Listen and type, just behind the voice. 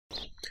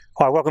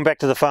Hi, welcome back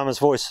to the Farmer's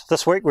Voice.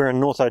 This week we're in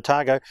North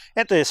Otago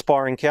at the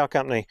Aspiring Cow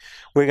Company.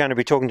 We're going to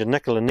be talking to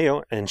Nicola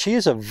Neal, and she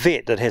is a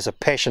vet that has a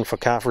passion for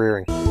calf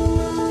rearing.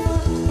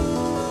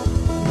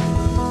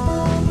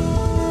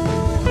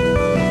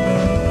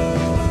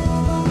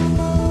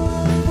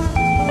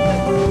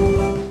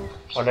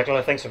 Hi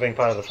Nicola, thanks for being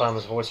part of the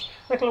Farmer's Voice.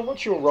 Nicola,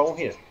 what's your role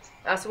here?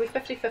 So we're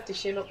 50-50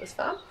 share milk this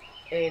farm,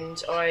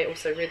 and I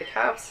also rear the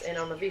calves, and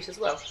I'm a vet as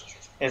well.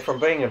 And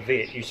from being a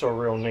vet, you saw a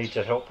real need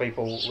to help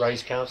people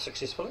raise calves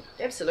successfully?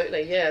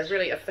 Absolutely, yeah.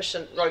 Really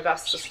efficient,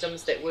 robust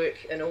systems that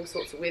work in all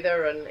sorts of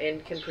weather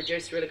and can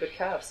produce really good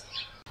calves.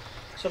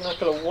 So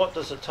Nicola, what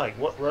does it take?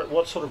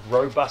 What sort of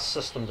robust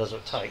system does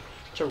it take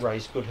to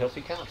raise good, healthy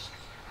calves?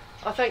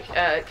 I think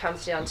it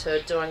comes down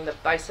to doing the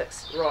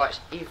basics right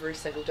every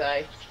single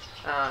day.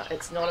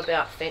 It's not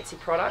about fancy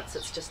products,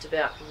 it's just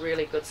about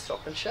really good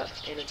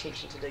stockmanship and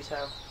attention to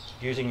detail.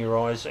 Using your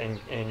eyes and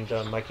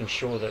making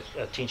sure that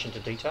attention to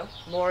detail?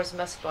 More is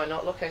missed by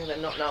not looking than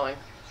not knowing.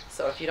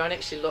 So if you don't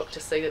actually look to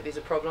see that there's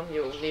a problem,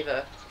 you'll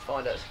never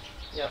find it.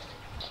 Yep.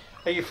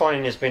 Are you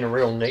finding there's been a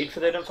real need for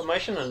that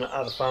information, and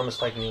are the farmers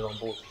taking it on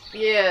board?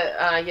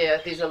 Yeah,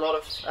 there's a lot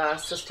of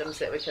systems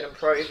that we can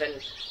improve,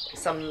 and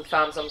some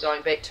farms I'm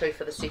going back to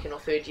for the second or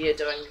third year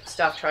doing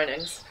staff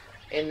trainings,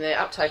 and the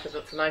uptake of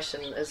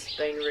information has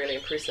been really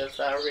impressive.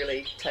 They're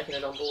really taking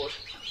it on board.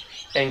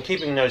 And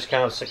keeping those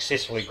calves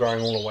successfully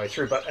growing all the way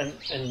through, but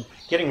and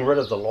getting rid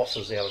of the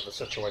losses out of the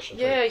situation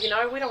too. Yeah,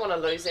 we don't want to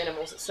lose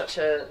animals. It's such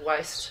a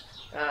waste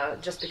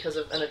just because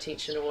of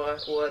inattention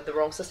or the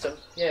wrong system.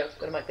 Yeah, we've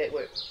got to make that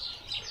work.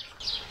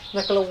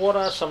 Nicola, what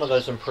are some of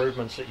those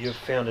improvements that you've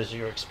found as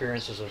your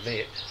experience as a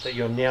vet that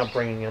you're now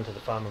bringing into the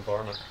farm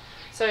environment?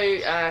 So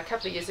a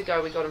couple of years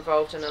ago we got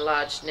involved in a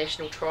large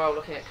national trial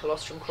looking at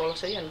colostrum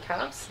quality in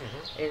calves,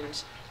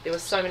 and there were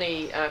so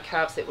many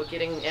calves that were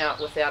getting out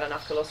without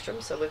enough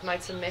colostrum, so we've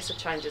made some massive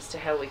changes to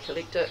how we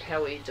collect it,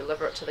 how we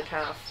deliver it to the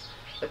calf,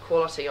 the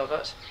quality of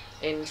it,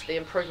 and the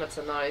improvements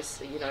in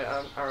those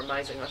are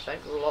amazing. I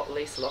think a lot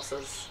less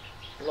losses,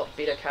 a lot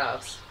better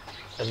calves.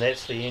 And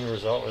that's the end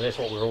result, and that's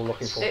what we're all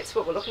looking for. That's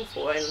what we're looking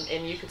for,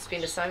 and you could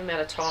spend the same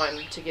amount of time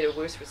to get a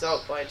worse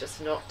result by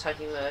just not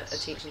taking the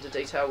attention to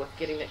detail with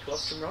getting that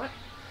colostrum right.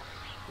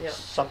 Yeah.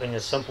 Something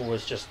as simple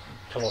as just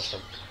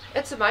colostrum.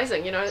 It's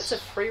amazing, it's a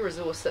free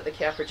resource that the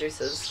cow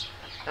produces,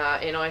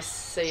 and I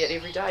see it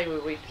every day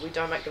where we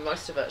don't make the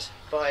most of it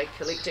by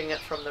collecting it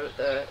from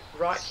the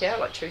right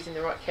cow, like choosing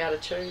the right cow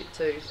to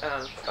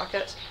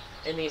bucket,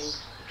 and then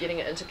getting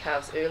it into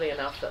calves early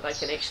enough that they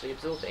can actually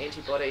absorb the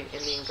antibody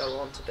and then go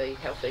on to be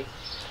healthy.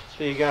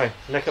 There you go,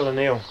 Nicola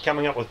Neal,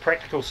 coming up with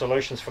practical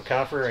solutions for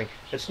calf rearing.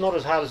 It's not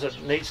as hard as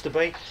it needs to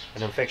be,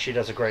 and in fact she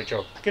does a great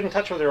job. Get in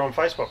touch with her on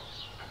Facebook.